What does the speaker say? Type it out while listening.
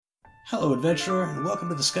Hello, adventurer, and welcome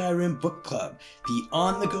to the Skyrim Book Club, the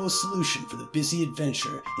on-the-go solution for the busy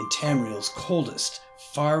adventurer in Tamriel's coldest,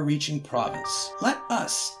 far-reaching province. Let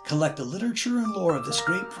us collect the literature and lore of this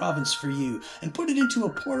great province for you and put it into a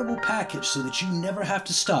portable package so that you never have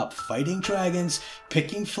to stop fighting dragons,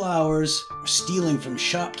 picking flowers, or stealing from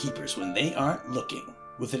shopkeepers when they aren't looking.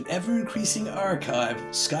 With an ever-increasing archive,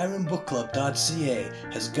 SkyrimBookClub.ca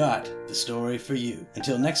has got the story for you.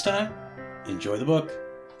 Until next time, enjoy the book.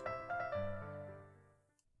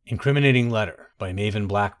 Incriminating Letter by Maven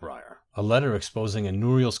Blackbriar. A letter exposing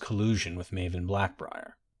Anuriel's collusion with Maven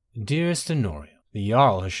Blackbriar. Dearest Anuriel, the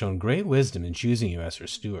Jarl has shown great wisdom in choosing you as her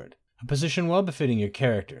steward, a position well befitting your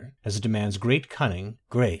character, as it demands great cunning,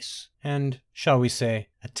 grace, and, shall we say,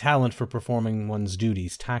 a talent for performing one's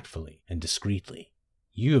duties tactfully and discreetly.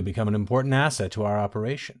 You have become an important asset to our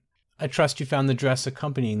operation. I trust you found the dress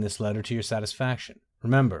accompanying this letter to your satisfaction.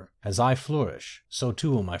 Remember, as I flourish, so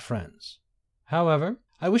too will my friends. However,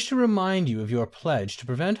 I wish to remind you of your pledge to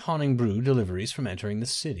prevent Haunting Brew deliveries from entering the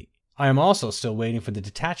city. I am also still waiting for the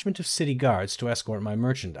detachment of city guards to escort my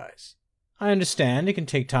merchandise. I understand it can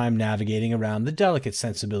take time navigating around the delicate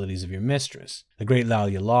sensibilities of your mistress, the great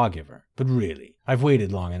Lalia Lawgiver, but really, I've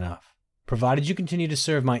waited long enough. Provided you continue to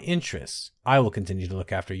serve my interests, I will continue to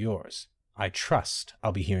look after yours. I trust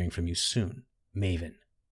I'll be hearing from you soon. Maven.